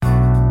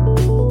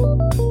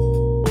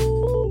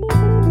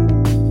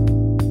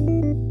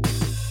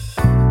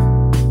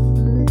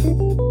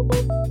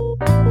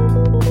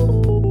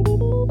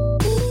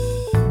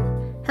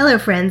Hello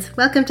friends,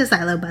 welcome to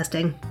Silo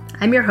Busting.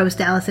 I'm your host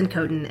Alison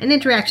Kotin, an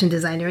interaction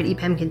designer at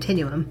EPAM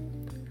Continuum.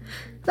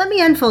 Let me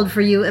unfold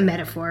for you a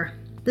metaphor.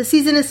 The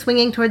season is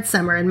swinging towards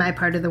summer in my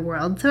part of the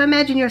world, so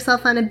imagine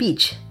yourself on a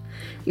beach.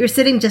 You're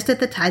sitting just at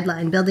the tide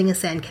line building a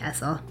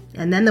sandcastle,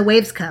 and then the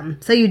waves come,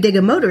 so you dig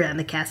a moat around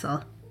the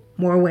castle.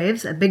 More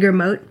waves, a bigger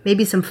moat,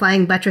 maybe some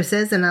flying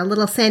buttresses, and a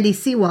little sandy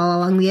seawall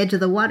along the edge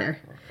of the water.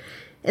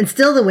 And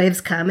still the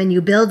waves come, and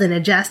you build and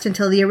adjust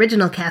until the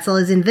original castle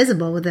is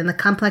invisible within the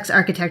complex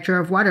architecture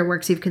of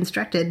waterworks you've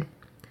constructed.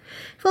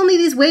 If only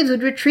these waves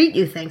would retreat,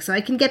 you think, so I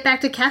can get back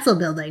to castle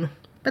building.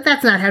 But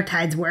that's not how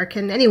tides work,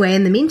 and anyway,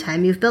 in the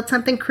meantime, you've built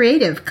something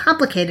creative,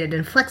 complicated,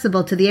 and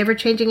flexible to the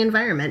ever-changing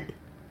environment.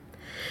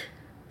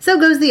 So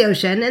goes the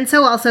ocean, and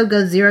so also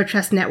goes Zero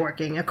Trust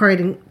networking,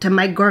 according to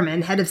Mike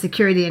Gorman, head of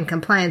security and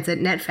compliance at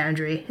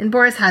NetFoundry, and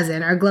Boris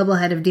Khazin, our global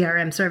head of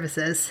DRM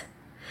services.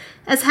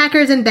 As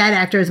hackers and bad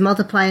actors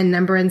multiply in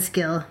number and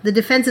skill, the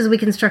defenses we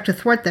construct to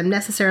thwart them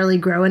necessarily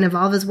grow and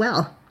evolve as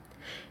well.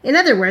 In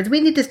other words,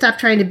 we need to stop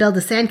trying to build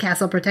a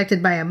sandcastle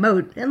protected by a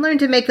moat and learn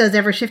to make those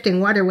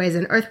ever-shifting waterways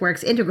and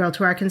earthworks integral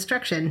to our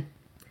construction.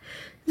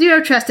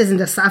 Zero Trust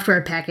isn't a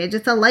software package,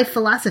 it's a life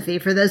philosophy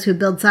for those who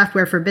build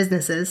software for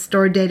businesses,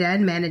 store data,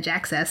 and manage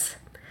access.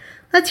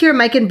 Let's hear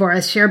Mike and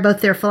Boris share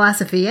both their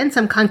philosophy and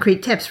some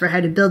concrete tips for how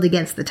to build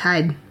against the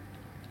tide.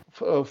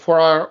 For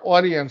our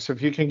audience,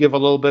 if you can give a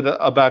little bit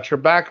about your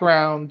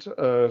background,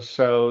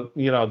 so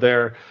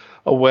they're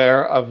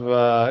aware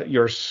of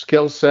your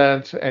skill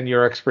set and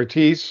your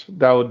expertise,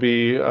 that would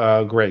be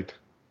great.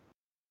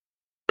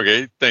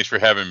 Okay, thanks for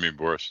having me,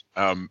 Boris.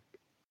 My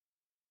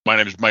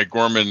name is Mike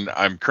Gorman.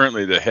 I'm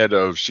currently the head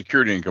of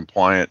security and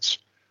compliance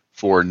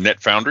for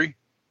NetFoundry,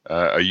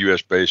 a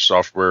U.S.-based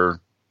software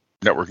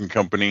networking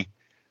company.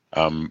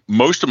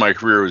 Most of my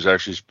career was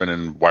actually spent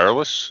in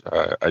wireless.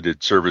 I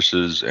did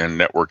services and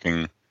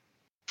networking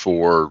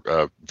for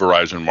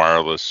Verizon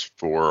Wireless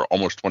for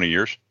almost 20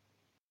 years.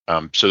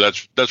 So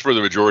that's where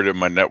the majority of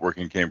my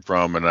networking came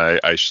from, and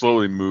I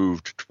slowly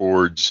moved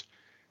towards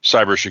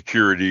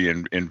cybersecurity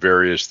and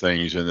various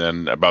things. And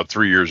then about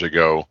 3 years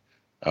ago,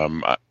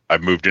 I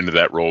moved into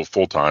that role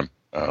full time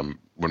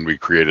when we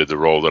created the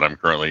role that I'm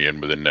currently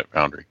in within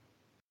NetFoundry.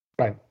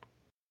 Right.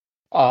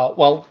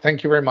 Well,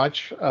 thank you very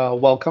much.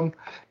 Welcome.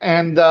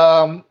 And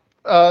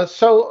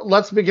so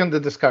let's begin the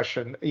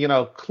discussion.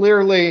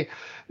 Clearly,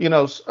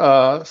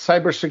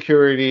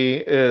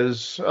 cybersecurity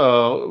is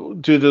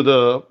due to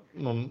the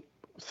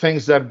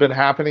things that have been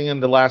happening in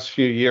the last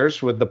few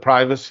years with the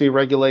privacy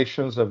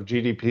regulations of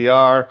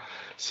GDPR,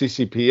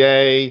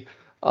 CCPA,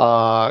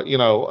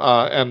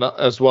 and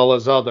as well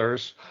as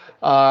others.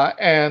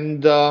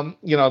 The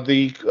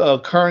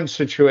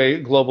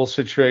current global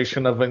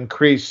situation of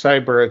increased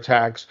cyber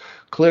attacks,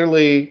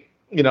 clearly,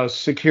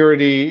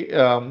 security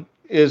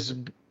is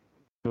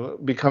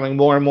becoming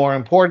more and more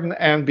important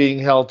and being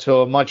held to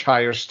a much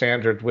higher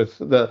standard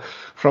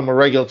from a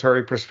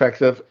regulatory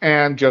perspective,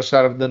 and just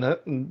out of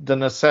the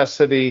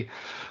necessity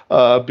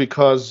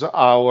because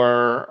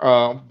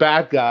our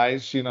bad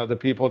guys, the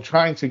people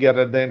trying to get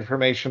at the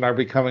information, are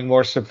becoming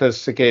more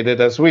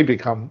sophisticated as we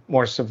become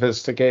more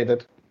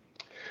sophisticated.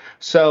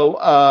 So,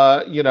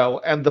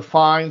 and the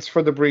fines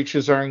for the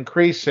breaches are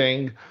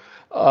increasing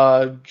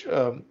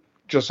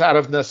just out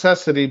of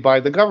necessity by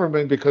the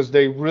government, because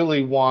they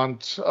really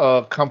want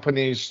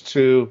companies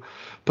to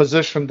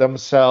position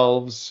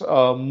themselves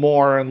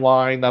more in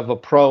line of a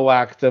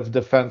proactive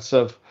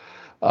defensive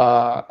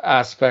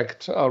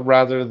aspect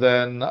rather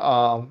than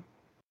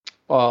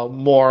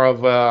more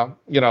of a,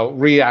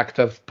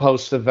 reactive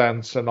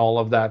post-events and all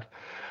of that.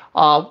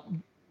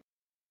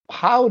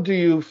 How do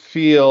you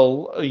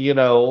feel,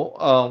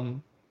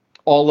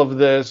 all of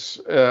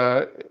this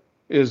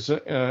is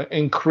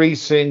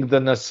increasing the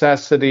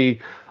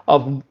necessity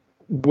of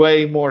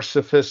way more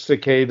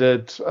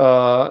sophisticated,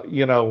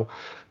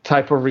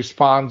 type of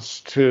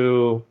response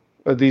to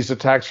these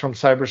attacks from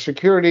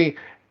cybersecurity?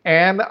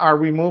 And are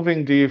we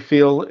moving, do you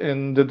feel,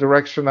 in the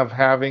direction of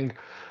having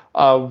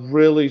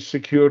really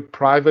secured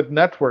private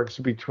networks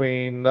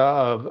between,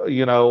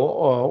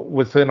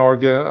 within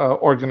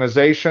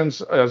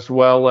organizations as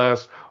well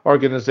as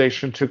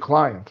organization to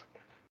client?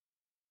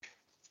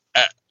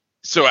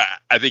 So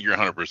I think you're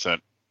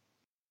 100%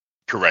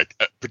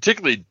 correct,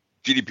 particularly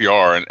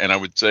GDPR. And I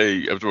would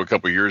say up to a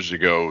couple of years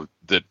ago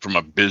that from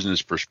a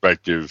business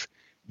perspective,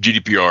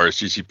 GDPR,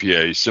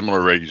 CCPA,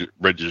 similar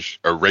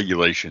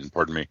regulation,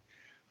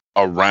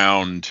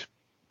 around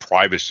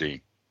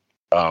privacy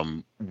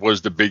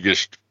was the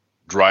biggest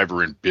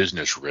driver in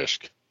business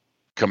risk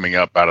coming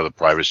up out of the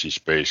privacy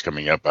space,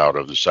 coming up out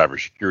of the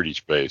cybersecurity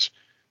space,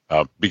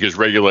 because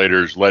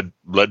regulators, led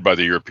by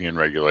the European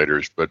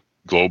regulators, but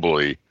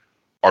globally,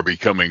 are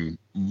becoming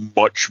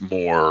much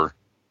more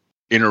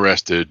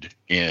interested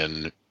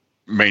in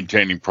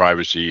maintaining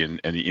privacy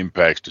and the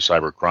impacts to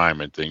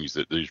cybercrime and things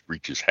that these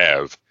breaches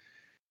have.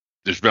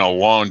 There's been a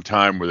long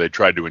time where they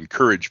tried to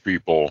encourage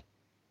people,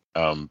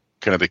 kind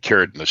of the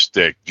carrot and the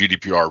stick.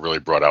 GDPR really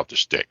brought out the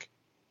stick,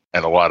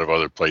 and a lot of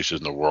other places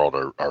in the world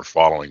are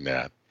following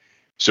that.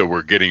 So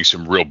we're getting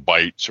some real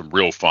bite, some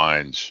real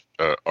fines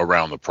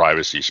around the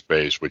privacy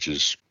space, which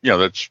is,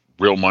 that's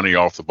real money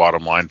off the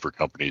bottom line for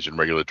companies and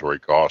regulatory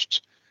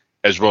costs,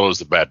 as well as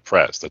the bad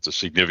press. That's a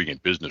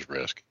significant business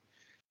risk.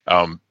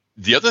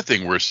 The other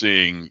thing we're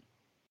seeing,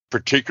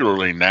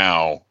 particularly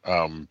now,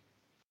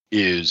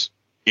 is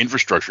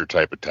infrastructure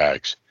type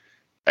attacks.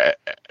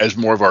 As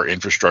more of our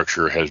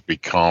infrastructure has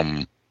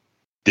become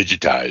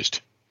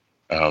digitized,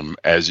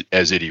 as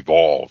it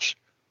evolves,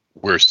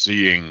 we're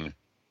seeing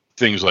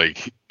things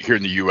like here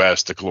in the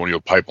U.S., the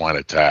Colonial Pipeline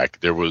attack.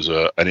 There was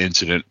an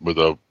incident with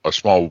a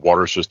small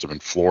water system in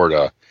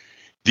Florida.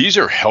 These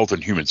are health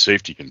and human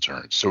safety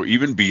concerns. So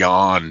even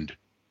beyond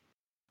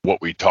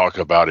what we talk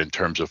about in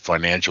terms of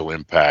financial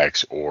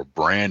impacts or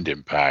brand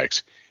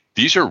impacts,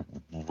 these are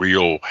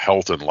real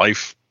health and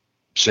life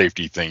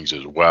safety things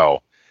as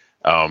well.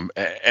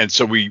 And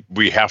so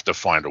we have to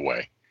find a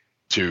way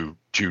to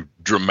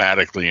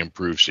dramatically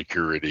improve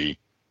security.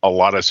 A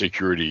lot of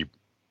security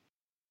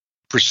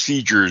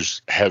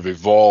procedures have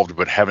evolved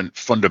but haven't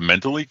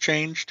fundamentally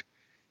changed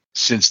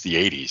since the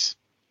 80s,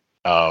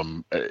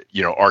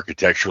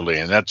 architecturally,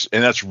 and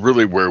that's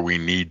really where we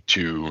need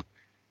to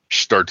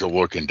start to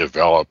look and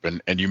develop.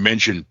 And you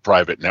mentioned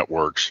private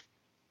networks.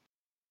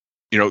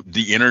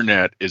 The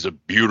internet is a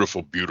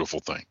beautiful,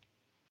 beautiful thing,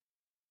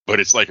 but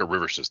it's like a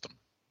river system,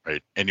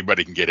 right?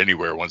 Anybody can get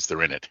anywhere once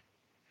they're in it,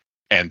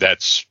 and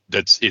that's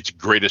its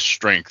greatest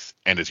strength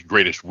and its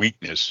greatest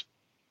weakness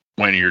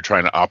when you're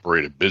trying to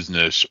operate a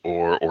business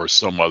or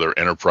some other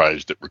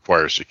enterprise that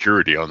requires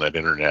security on that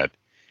internet,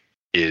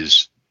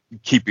 is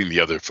keeping the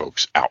other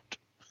folks out.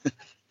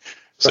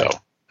 So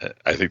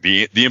I think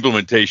the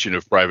implementation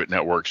of private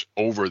networks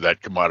over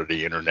that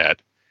commodity internet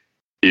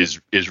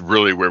is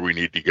really where we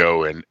need to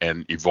go and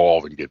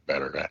evolve and get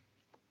better at.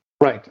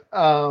 Right.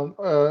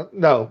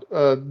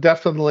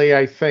 Definitely.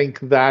 I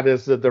think that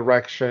is the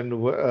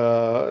direction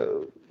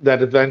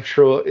that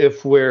eventually,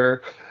 if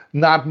we're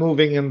not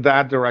moving in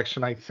that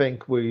direction, I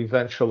think we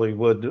eventually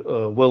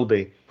will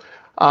be.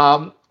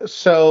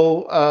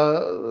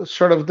 So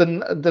sort of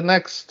the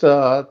next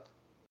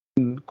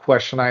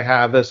question I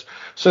have is,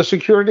 so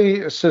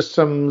security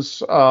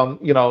systems,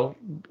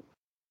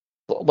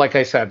 like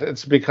I said,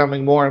 it's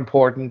becoming more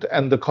important,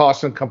 and the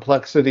cost and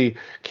complexity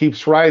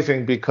keeps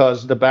rising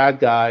because the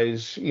bad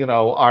guys,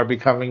 are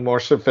becoming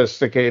more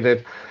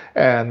sophisticated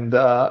and,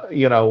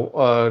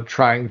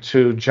 trying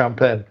to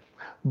jump in.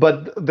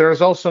 But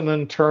there's also an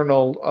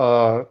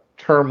internal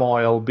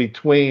turmoil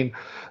between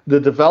the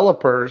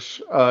developers,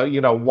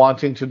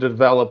 wanting to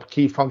develop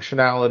key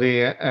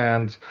functionality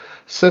and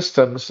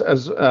systems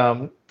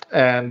and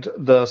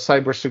the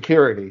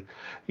cybersecurity,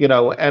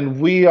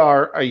 and we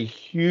are a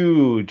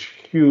huge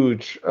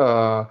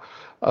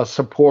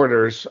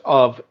supporters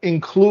of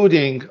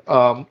including,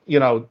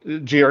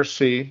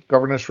 GRC,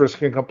 governance,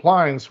 risk, and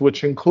compliance,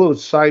 which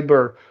includes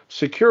cyber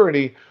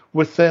security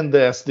within the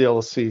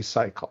SDLC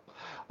cycle.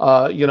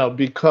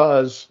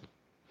 Because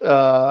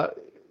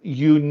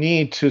you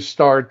need to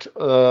start,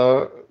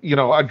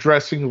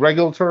 addressing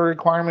regulatory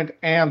requirement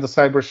and the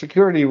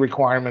cybersecurity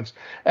requirements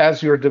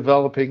as you're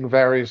developing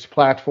various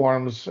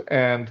platforms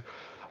and,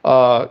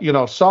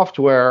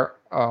 software,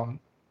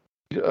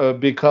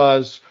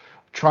 because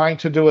trying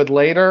to do it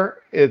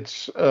later,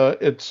 it's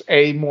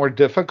A, more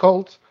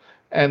difficult,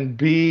 and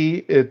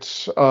B,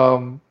 it's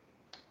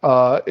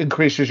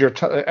increases your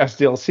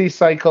SDLC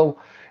cycle,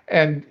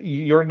 and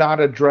you're not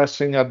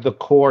addressing at the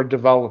core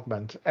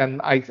development.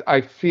 And I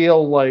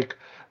feel like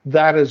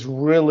that is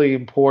really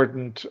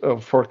important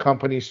for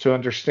companies to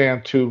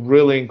understand, to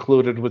really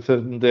include it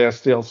within the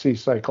SDLC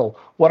cycle.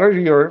 What are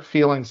your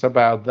feelings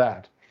about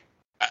that?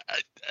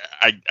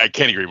 I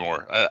can't agree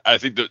more. I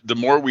think the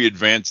more we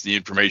advance the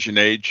information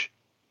age,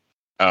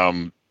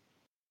 the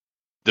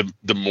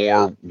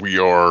more we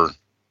are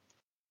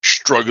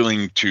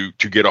struggling to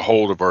get a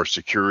hold of our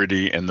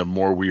security, and the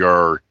more we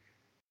are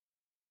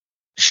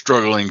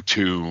struggling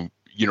to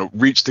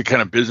reach the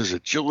kind of business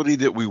agility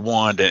that we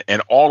want,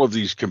 and all of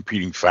these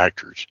competing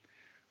factors,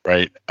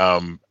 right?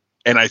 And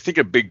I think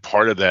a big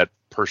part of that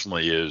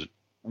personally is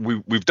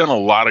we've done a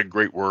lot of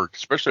great work,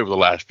 especially over the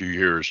last few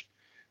years.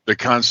 The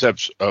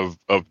concepts of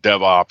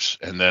DevOps,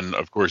 and then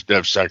of course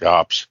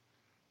DevSecOps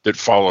that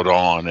followed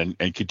on,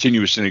 and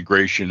continuous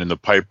integration in the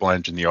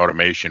pipelines and the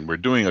automation. We're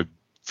doing a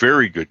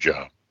very good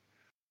job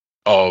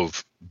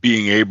of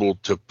being able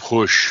to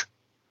push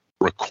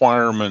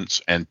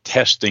requirements and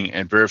testing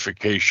and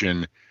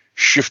verification,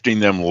 shifting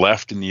them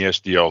left in the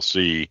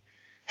SDLC,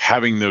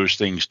 having those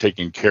things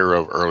taken care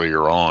of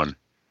earlier on.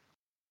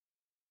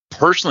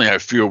 Personally, I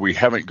feel we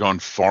haven't gone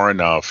far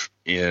enough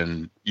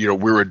in,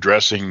 we're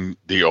addressing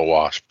the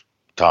OWASP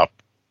top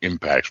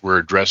impacts. We're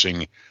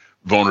addressing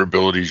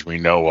vulnerabilities we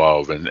know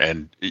of,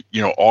 and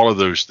all of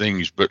those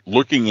things, but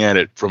looking at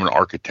it from an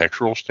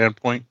architectural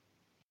standpoint,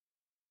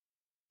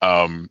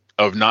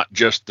 of not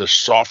just the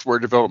software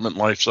development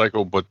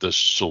lifecycle, but the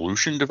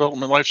solution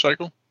development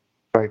lifecycle.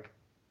 Right.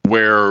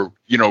 Where,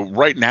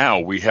 right now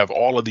we have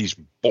all of these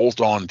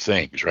bolt-on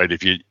things, right?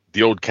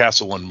 The old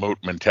castle and moat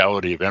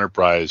mentality of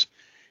enterprise,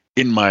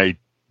 in my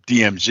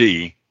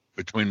DMZ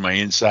between my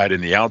inside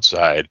and the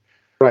outside,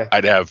 Right.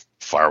 I'd have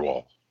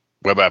firewall,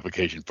 web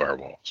application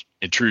firewalls,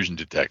 intrusion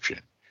detection,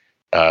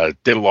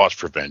 data loss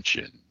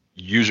prevention,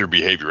 user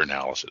behavior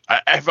analysis.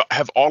 I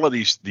have all of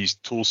these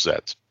tool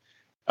sets.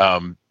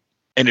 And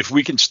if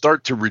we can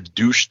start to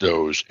reduce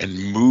those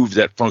and move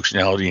that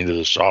functionality into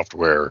the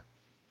software,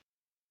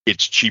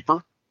 it's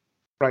cheaper.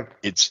 Right.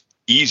 It's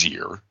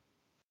easier.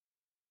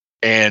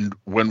 And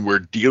when we're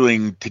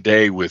dealing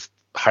today with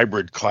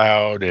hybrid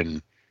cloud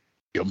and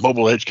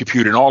mobile edge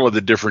compute and all of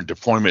the different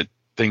deployment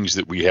things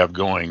that we have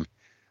going,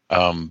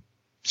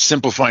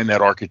 simplifying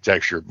that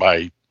architecture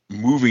by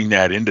moving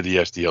that into the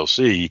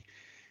SDLC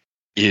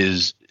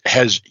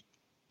has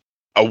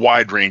a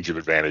wide range of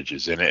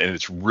advantages, and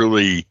it's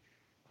really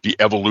the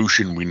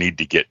evolution we need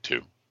to get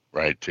to,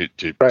 right? To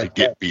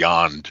get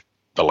beyond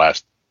the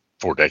last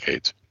 4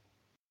 decades.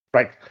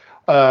 Right.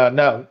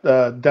 No,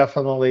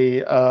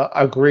 definitely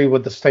agree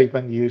with the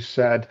statement you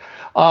said.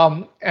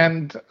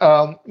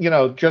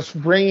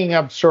 Just bringing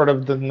up sort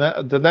of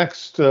the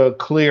next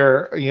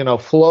clear,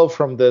 flow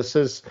from this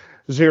is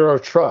zero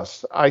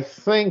trust. I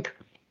think,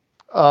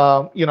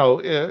 all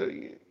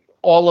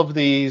of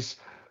these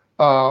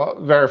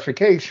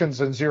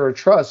verifications and zero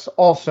trust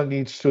also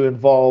needs to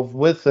involve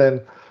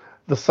within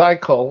the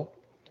cycle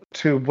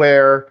to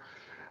where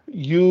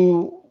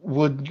you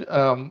would,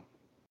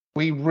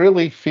 we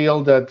really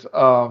feel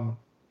that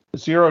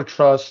zero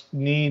trust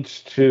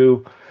needs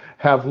to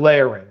have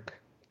layering,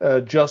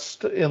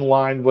 just in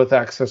line with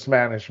access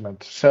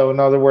management. So in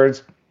other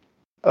words,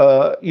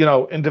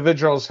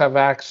 individuals have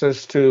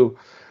access to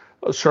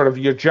sort of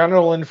your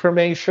general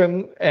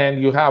information,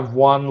 and you have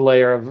one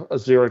layer of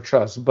zero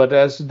trust. But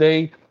as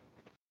they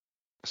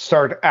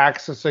start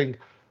accessing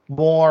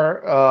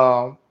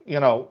more,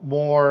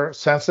 more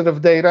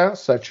sensitive data,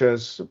 such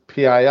as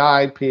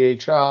PII,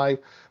 PHI,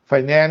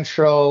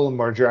 financial,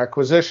 merger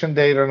acquisition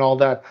data, and all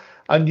that,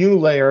 a new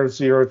layer of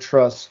zero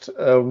trust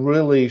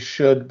really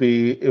should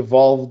be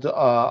evolved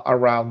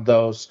around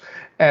those.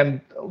 And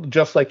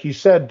just like you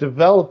said,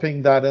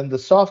 developing that in the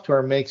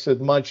software makes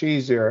it much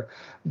easier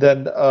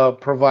than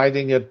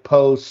providing it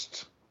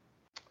post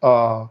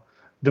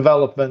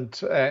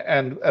development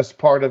and as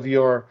part of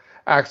your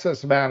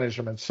access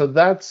management. So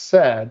that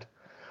said,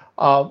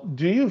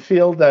 do you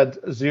feel that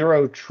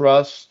zero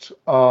trust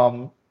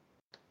in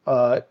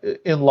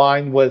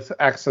line with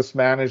access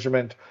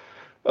management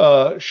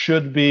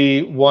should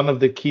be one of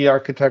the key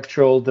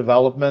architectural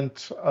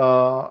development,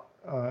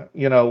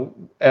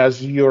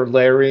 as you're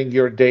layering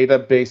your data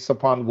based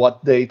upon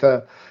what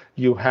data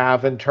you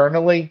have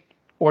internally?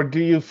 Or do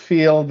you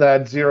feel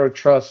that zero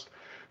trust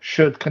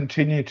should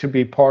continue to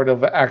be part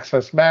of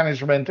access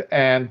management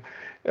and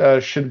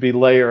should be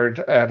layered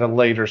at a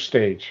later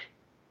stage?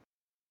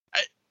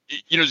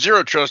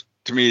 Zero trust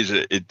to me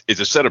is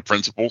a set of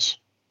principles.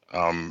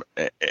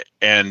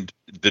 And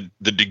the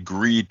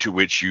degree to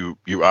which you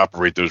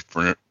operate those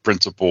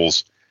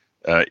principles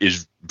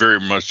is very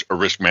much a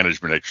risk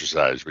management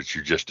exercise, which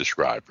you just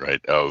described,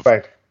 right?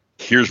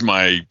 Here's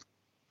my,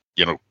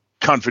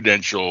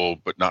 confidential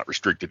but not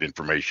restricted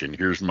information.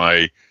 Here's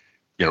my,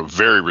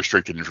 very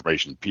restricted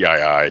information,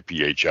 PII,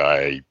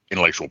 PHI,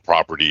 intellectual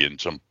property in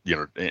some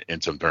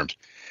terms,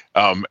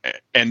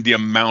 and the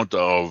amount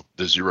of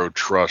the zero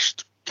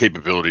trust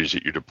capabilities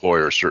that you deploy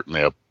are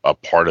certainly a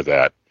part of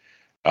that.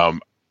 I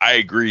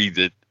agree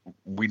that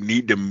we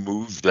need to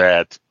move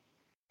that,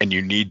 and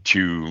you need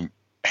to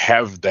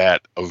have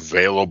that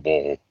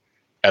available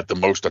at the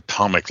most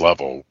atomic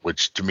level,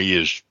 which to me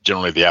is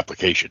generally the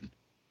application.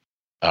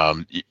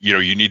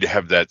 You need to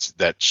have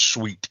that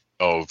suite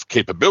of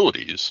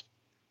capabilities,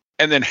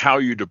 and then how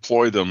you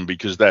deploy them,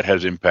 because that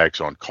has impacts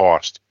on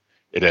cost.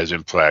 It has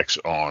impacts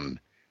on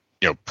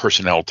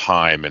personnel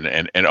time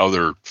and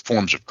other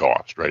forms of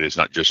cost, right? It's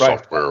not just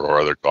software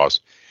or other costs.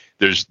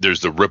 There's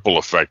the ripple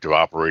effect of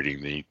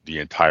operating the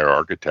entire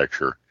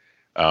architecture,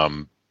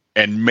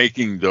 and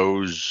making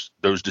those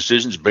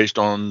decisions based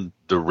on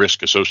the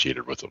risk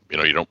associated with them.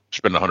 You don't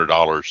spend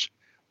 $100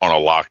 on a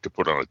lock to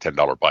put on a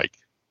 $10 bike.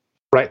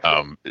 Right.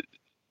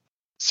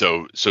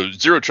 So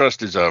zero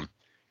trust is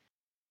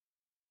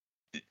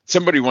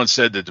somebody once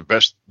said that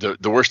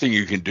the worst thing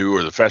you can do,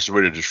 or the fastest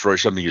way to destroy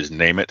something, is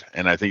name it.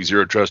 And I think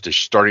zero trust is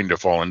starting to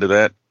fall into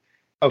that.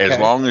 Okay. As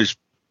long as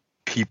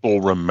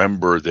people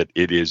remember that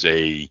it is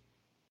a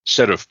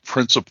set of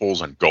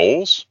principles and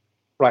goals,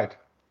 right,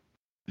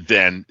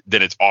 then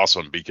it's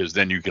awesome, because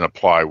then you can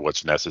apply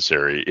what's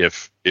necessary.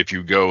 If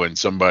you go and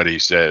somebody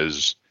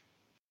says,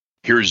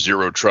 here's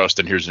zero trust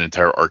and here's an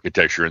entire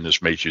architecture and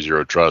this makes you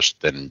zero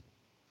trust, then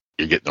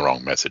you're getting the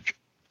wrong message.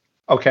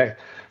 Okay.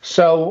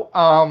 So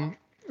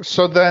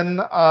then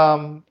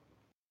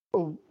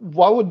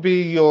what would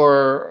be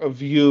your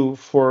view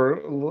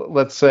for,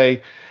 let's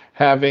say,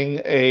 having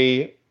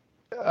a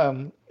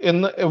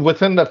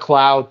within the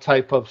cloud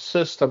type of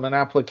system, an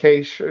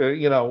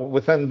application,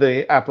 within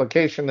the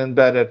application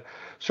embedded,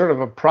 sort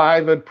of a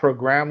private,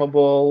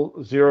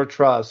 programmable, zero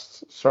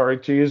trust, sorry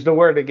to use the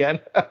word again,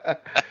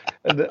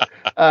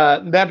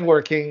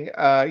 networking,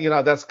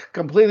 that's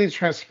completely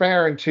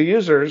transparent to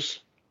users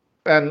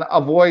and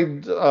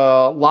avoid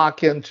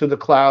lock into the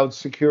cloud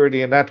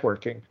security and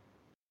networking.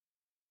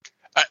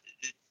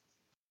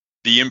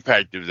 The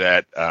impact of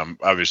that,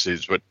 obviously,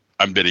 is what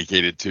I'm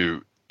dedicated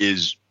to,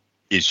 is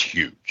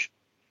huge,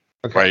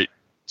 Okay. right?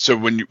 So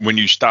when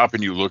you stop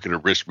and you look at a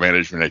risk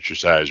management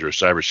exercise or a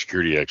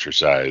cybersecurity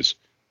exercise,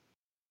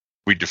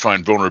 we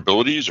define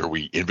vulnerabilities or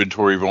we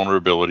inventory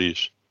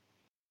vulnerabilities.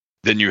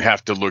 Then you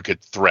have to look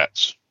at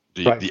threats,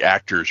 the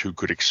actors who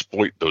could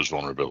exploit those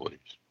vulnerabilities.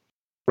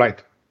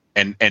 Right.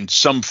 And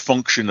some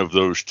function of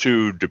those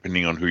two,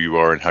 depending on who you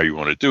are and how you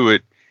want to do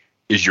it,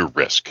 is your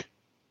risk.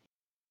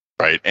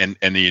 Right. And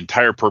the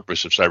entire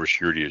purpose of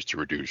cybersecurity is to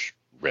reduce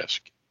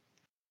risk.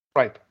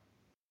 Right.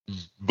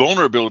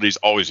 Vulnerabilities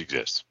always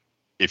exist.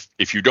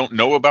 If you don't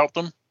know about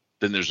them,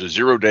 then there's a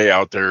 0 day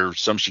out there.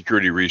 Some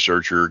security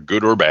researcher,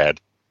 good or bad,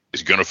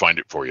 is going to find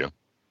it for you.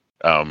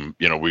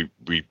 We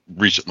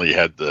recently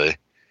had the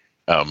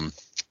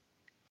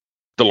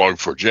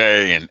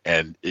Log4j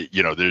and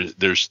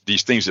there's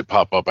these things that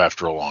pop up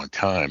after a long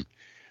time,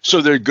 so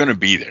they're going to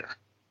be there.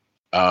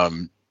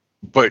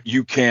 But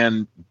you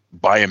can,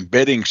 by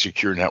embedding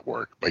secure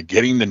network, by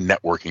getting the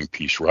networking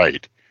piece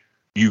right,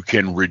 you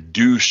can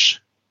reduce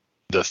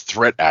the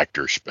threat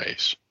actor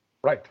space.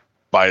 Right.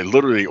 By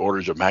literally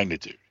orders of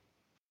magnitude.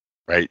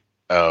 Right.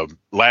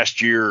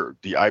 Last year,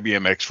 the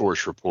IBM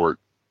X-Force report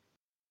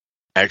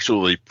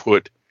actually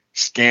put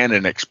scan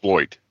and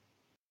exploit,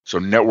 so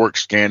network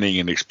scanning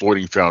and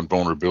exploiting found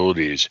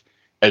vulnerabilities,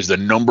 as the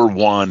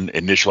 #1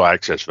 initial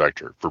access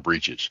vector for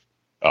breaches,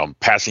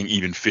 passing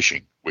even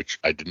phishing, which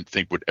I didn't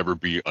think would ever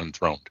be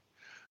unthroned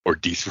or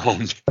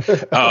dethroned.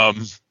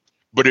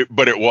 But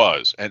it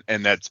was,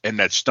 and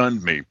that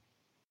stunned me.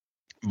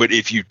 But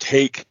if you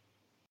take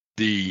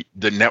the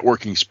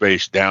networking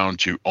space down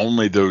to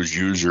only those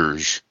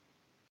users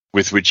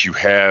with which you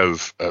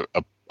have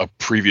a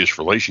previous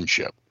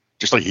relationship,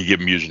 just like you give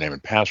them username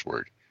and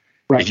password,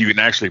 if you can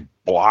actually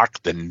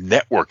block the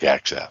network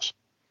access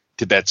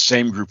to that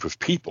same group of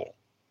people,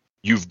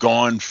 you've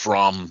gone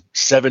from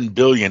 7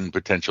 billion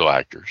potential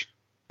actors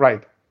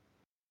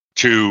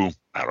to,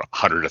 I don't know,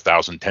 100,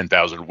 1,000,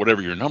 10,000,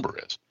 whatever your number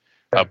is.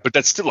 But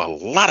that's still a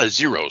lot of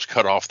zeros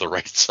cut off the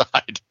right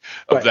side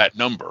of that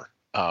number.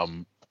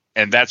 And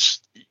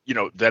that's,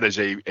 that is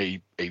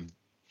a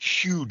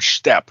huge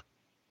step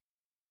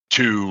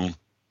to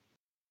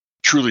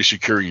truly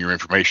securing your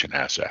information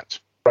assets.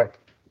 Right.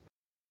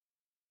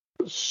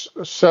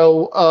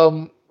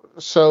 So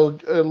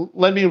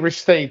let me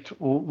restate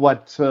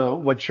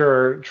what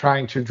you're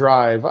trying to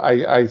drive.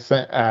 I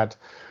think at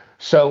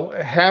so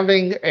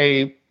having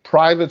a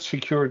private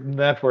secured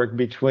network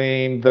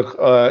between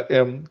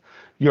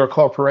your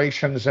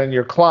corporations and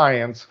your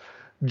clients,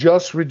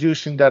 just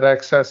reducing that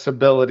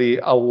accessibility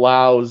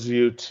allows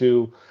you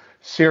to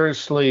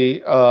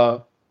seriously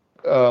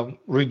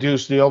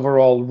reduce the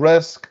overall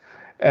risk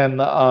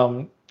and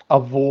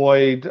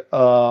avoid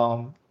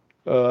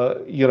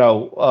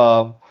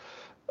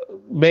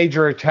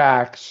major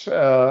attacks,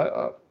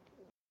 to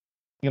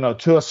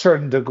a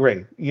certain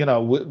degree.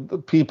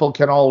 People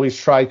can always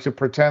try to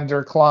pretend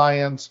they're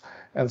clients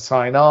and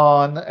sign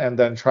on and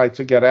then try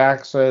to get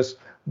access.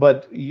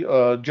 But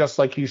just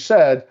like you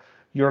said,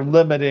 you're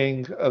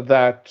limiting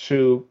that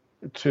to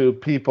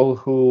people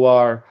who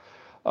are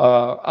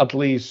at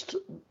least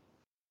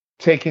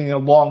taking a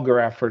longer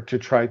effort to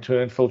try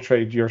to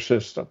infiltrate your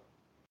system.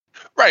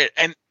 Right.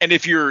 And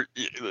if you're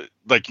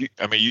like,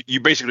 you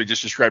basically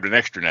just described an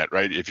extranet,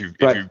 right? If you've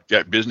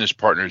got business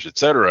partners, et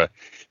cetera,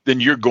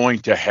 then you're going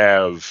to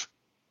have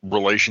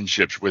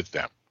relationships with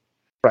them.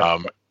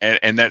 Right.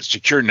 And that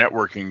secure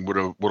networking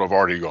would have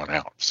already gone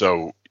out.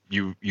 So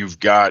you've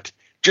got,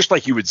 just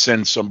like you would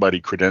send somebody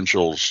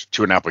credentials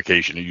to an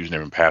application, a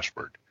username and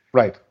password.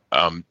 Right.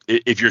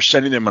 If you're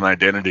sending them an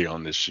identity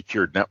on this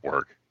secured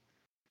network,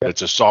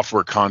 that's a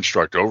software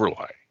construct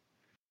overlay.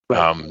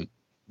 Right.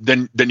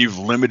 Then you've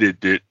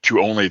limited it to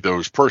only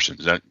those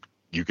persons. That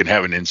you can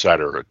have an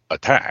insider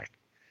attack.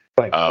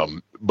 Right.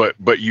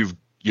 But you've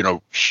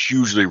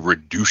hugely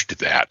reduced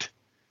that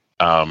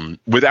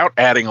without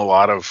adding a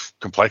lot of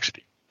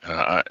complexity.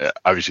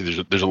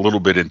 Obviously, there's a little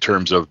bit in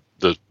terms of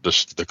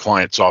the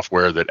client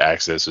software that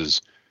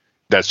accesses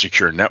that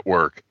secure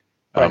network,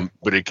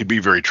 but it can be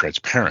very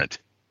transparent,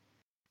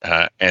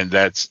 and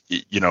that's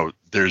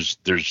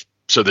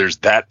there's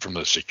that from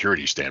the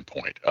security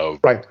standpoint of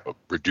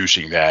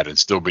reducing that and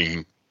still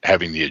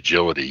having the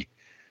agility.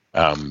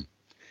 And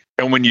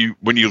when you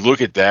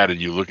look at that and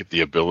you look at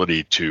the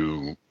ability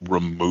to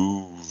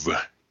remove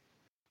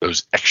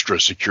those extra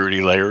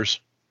security layers,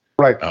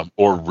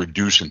 or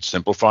reduce and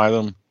simplify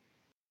them,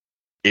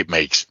 it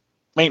makes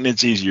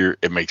maintenance easier.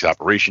 It makes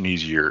operation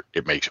easier.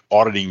 It makes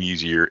auditing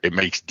easier. It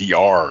makes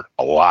DR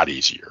a lot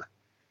easier.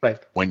 Right.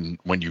 When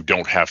you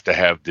don't have to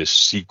have this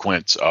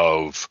sequence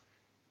of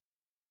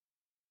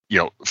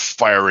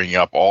firing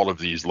up all of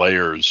these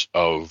layers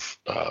of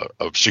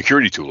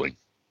security tooling,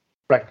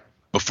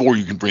 before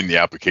you can bring the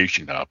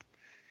application up.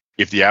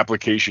 if the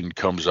application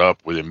comes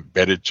up with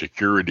embedded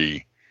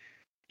security,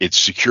 it's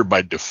secure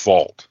by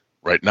default,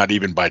 right? Not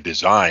even by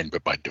design,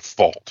 but by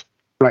default.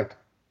 Right.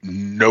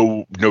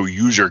 No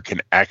user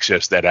can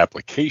access that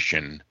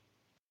application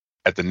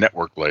at the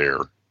network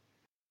layer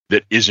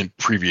that isn't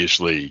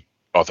previously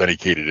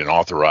authenticated and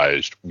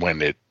authorized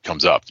when it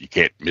comes up. You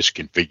can't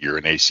misconfigure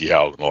an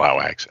ACL and allow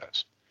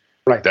access.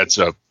 Right. That's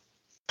a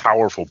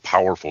powerful,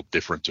 powerful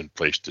difference in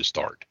place to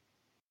start.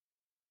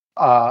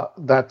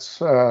 That's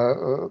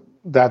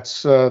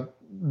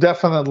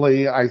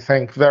definitely, I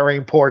think, very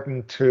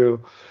important to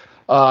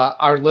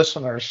our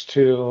listeners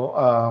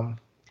to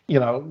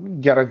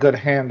get a good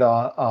hand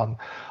on.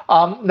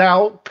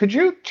 Now, could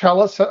you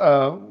tell us?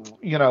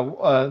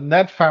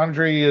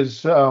 NetFoundry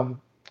is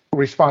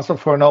responsible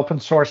for an open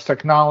source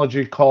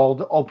technology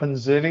called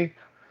OpenZiti.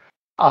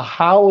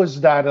 How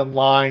is that in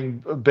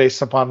line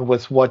based upon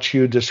with what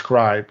you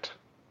described?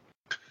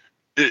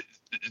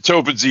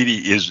 So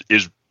OpenZiti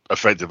is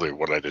effectively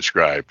what I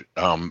described.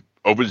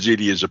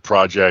 OpenZiti is a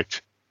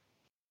project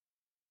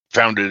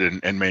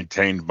founded and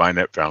maintained by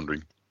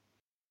NetFoundry.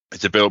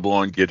 It's available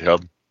on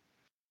GitHub.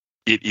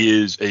 It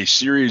is a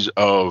series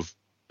of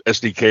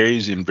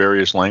SDKs in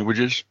various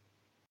languages,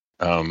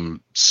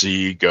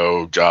 C,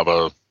 Go,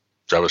 Java,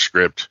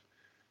 JavaScript,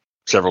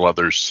 several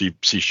others, C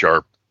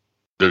Sharp.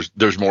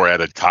 There's more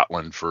added,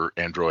 Kotlin for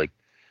Android,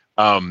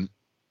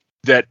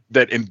 that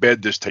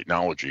embed this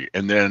technology.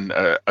 And then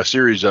a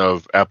series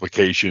of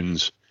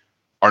applications,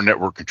 our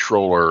network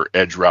controller,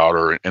 edge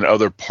router, and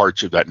other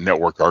parts of that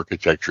network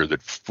architecture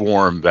that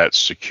form that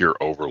secure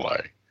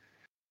overlay.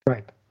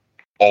 Right.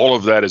 All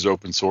of that is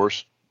open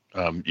source.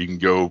 You can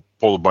go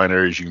pull the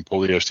binaries, you can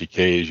pull the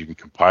SDKs, you can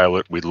compile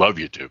it. We'd love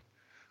you to.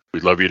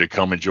 We'd love you to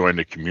come and join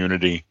the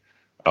community.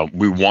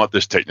 We want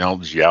this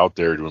technology out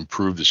there to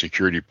improve the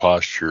security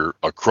posture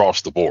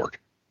across the board.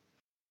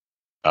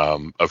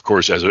 Of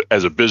course,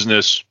 as a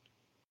business,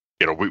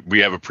 we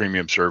have a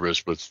premium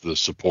service with the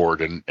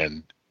support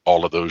and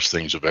all of those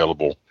things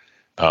available,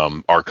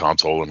 our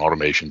console and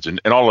automations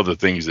and all of the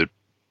things that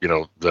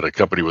that a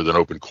company with an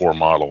open core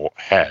model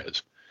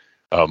has.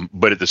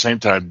 But at the same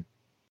time,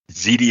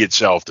 Ziti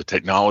itself, the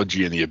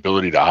technology and the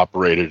ability to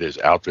operate it, is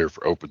out there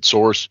for open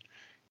source,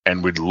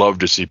 and we'd love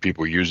to see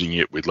people using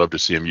it. We'd love to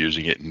see them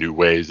using it in new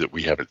ways that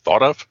we haven't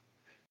thought of.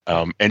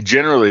 And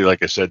generally,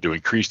 like I said, to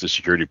increase the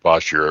security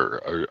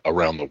posture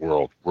around the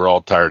world. We're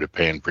all tired of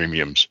paying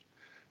premiums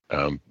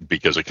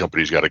because a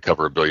company's got to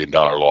cover $1 billion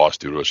loss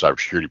due to a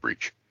cybersecurity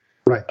breach.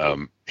 Right.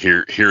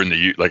 Here in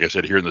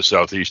the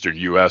southeastern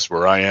U.S.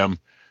 where I am,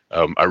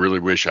 I really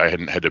wish I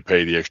hadn't had to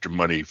pay the extra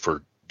money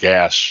for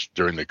gas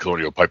during the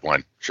Colonial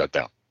Pipeline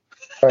shutdown.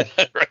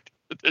 Right. Right.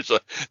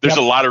 There's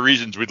a lot of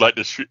reasons we'd like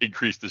to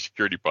increase the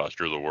security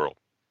posture of the world.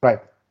 Right.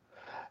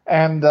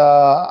 And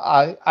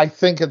I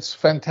think it's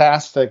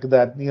fantastic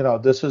that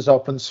this is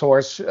open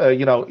source.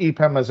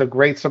 EPAM is a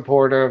great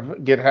supporter of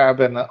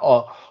GitHub and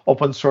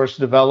open source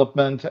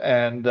development,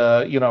 and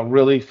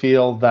really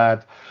feel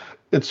that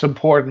it's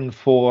important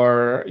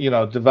for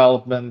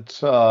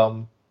development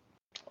of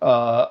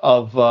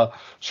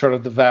sort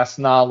of the vast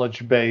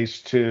knowledge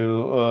base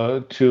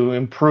to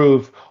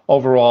improve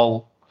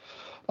overall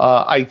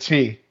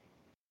IT.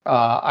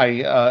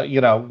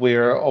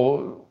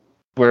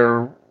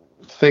 We're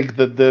think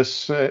that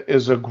this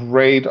is a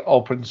great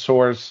open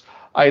source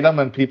item,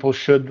 and people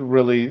should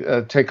really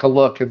take a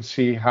look and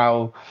see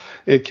how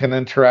it can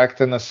interact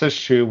and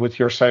assist you with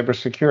your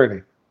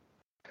cybersecurity.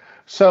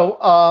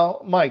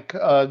 So, Mike,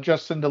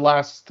 just in the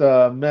last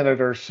minute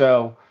or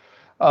so,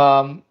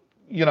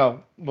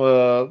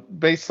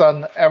 based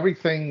on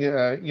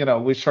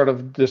everything we sort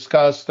of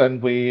discussed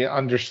and we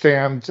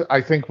understand,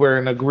 I think we're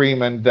in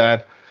agreement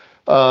that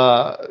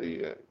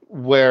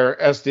where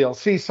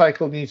SDLC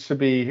cycle needs to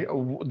be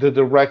the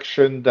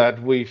direction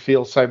that we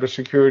feel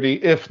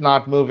cybersecurity, if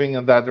not moving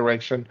in that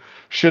direction,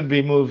 should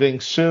be moving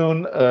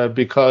soon,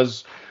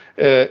 because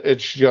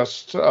it's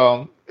just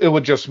it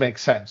would just make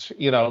sense.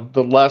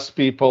 The less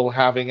people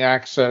having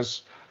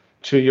access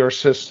to your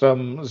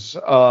systems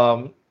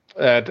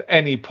at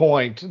any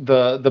point,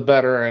 the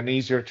better and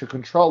easier to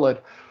control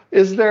it.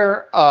 Is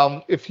there,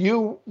 if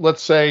you,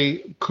 let's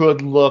say,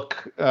 could look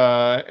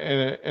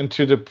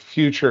into the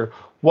future,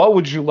 what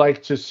would you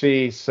like to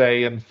see,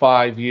 say, in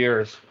 5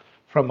 years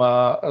from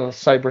a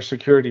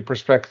cybersecurity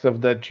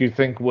perspective that you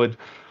think would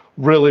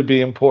really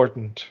be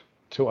important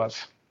to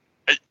us?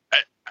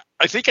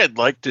 I think I'd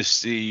like to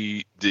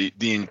see the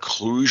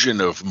inclusion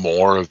of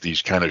more of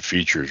these kind of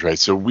features, right?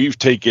 So we've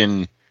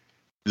taken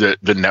the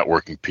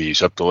networking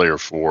piece up to layer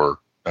 4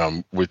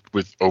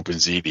 with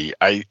OpenZiti.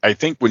 I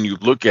think when you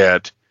look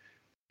at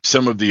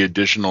some of the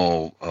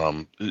additional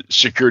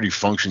security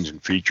functions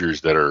and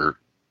features that are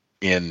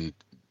in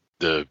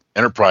the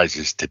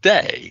enterprises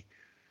today,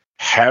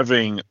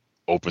 having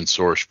open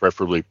source,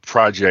 preferably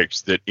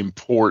projects that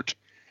import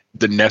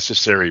the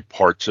necessary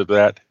parts of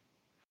that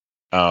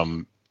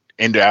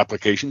into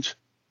applications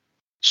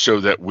so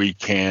that we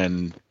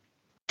can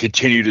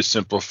continue to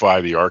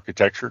simplify the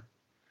architecture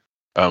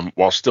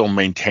while still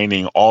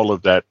maintaining all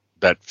of that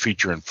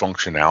feature and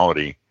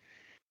functionality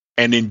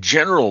And in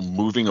general,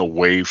 moving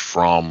away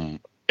from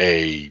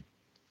a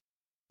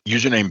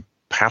username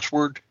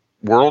password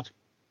world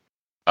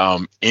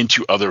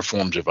into other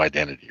forms of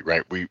identity,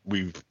 right?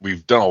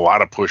 We've done a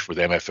lot of push with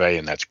MFA,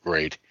 and that's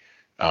great.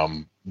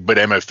 But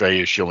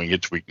MFA is showing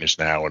its weakness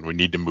now, and we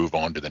need to move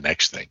on to the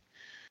next thing.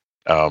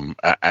 And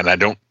I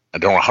don't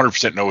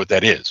 100% know what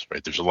that is,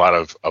 right? There's a lot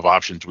of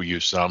options. We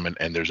use some,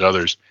 and there's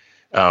others.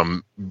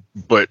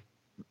 But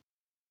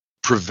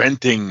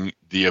preventing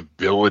the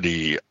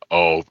ability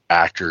of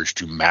actors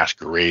to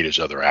masquerade as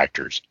other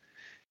actors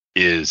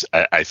is,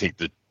 I think,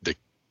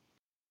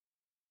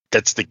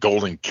 that's the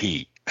golden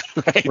key.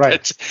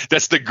 Right?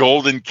 That's the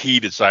golden key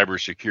to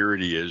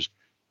cybersecurity, is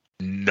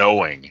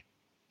knowing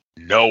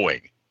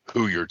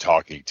who you're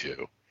talking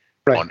to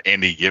on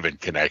any given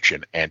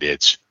connection, and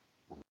it's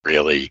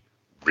really,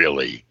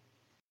 really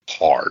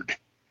hard.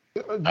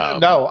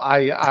 No,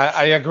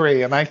 I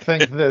agree, and I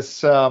think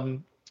this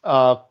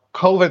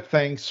COVID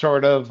thing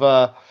sort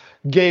of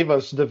gave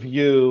us the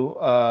view,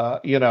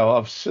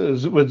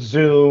 with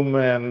Zoom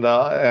and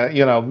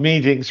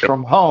meetings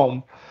from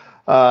home,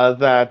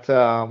 that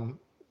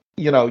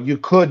you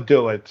could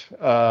do it,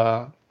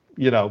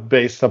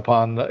 based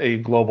upon a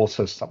global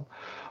system.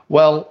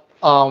 Well,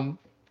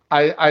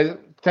 I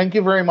thank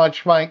you very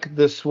much, Mike.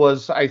 This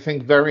was, I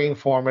think, very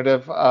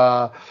informative.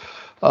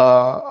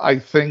 I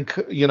think,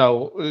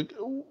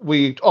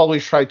 we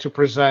always try to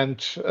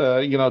present,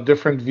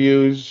 different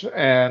views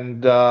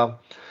and,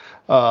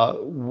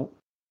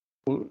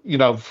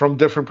 from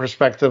different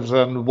perspectives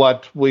and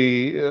what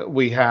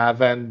we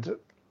have. And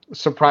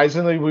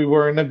surprisingly, we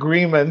were in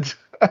agreement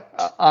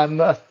on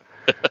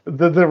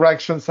the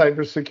direction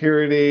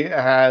cybersecurity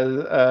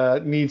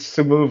needs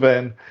to move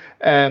in,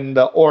 and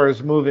or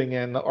is moving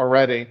in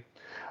already.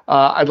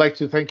 I'd like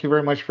to thank you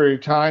very much for your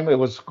time. It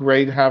was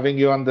great having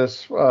you on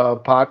this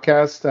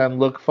podcast, and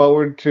look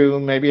forward to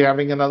maybe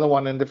having another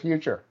one in the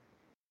future.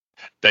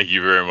 Thank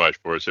you very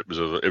much, Boris. It was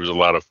a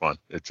lot of fun.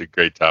 It's a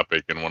great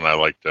topic, and one I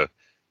like to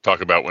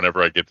talk about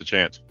whenever I get the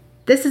chance.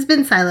 This has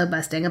been Silo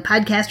Busting, a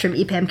podcast from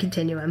EPAM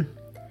Continuum.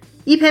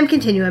 EPAM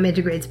Continuum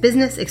integrates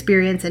business,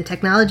 experience, and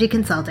technology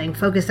consulting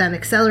focused on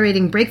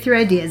accelerating breakthrough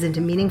ideas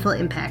into meaningful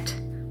impact.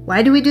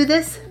 Why do we do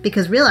this?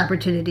 Because real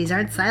opportunities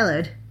aren't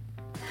siloed.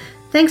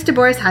 Thanks to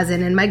Boris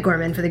Khazin and Mike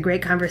Gorman for the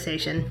great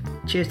conversation.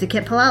 Cheers to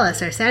Kyp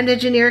Pilalas, our sound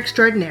engineer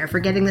extraordinaire, for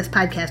getting this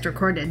podcast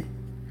recorded.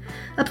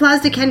 Applause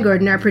to Ken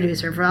Gordon, our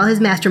producer, for all his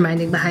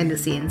masterminding behind the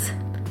scenes.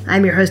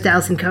 I'm your host,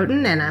 Alison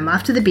Kotin, and I'm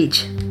off to the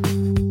beach.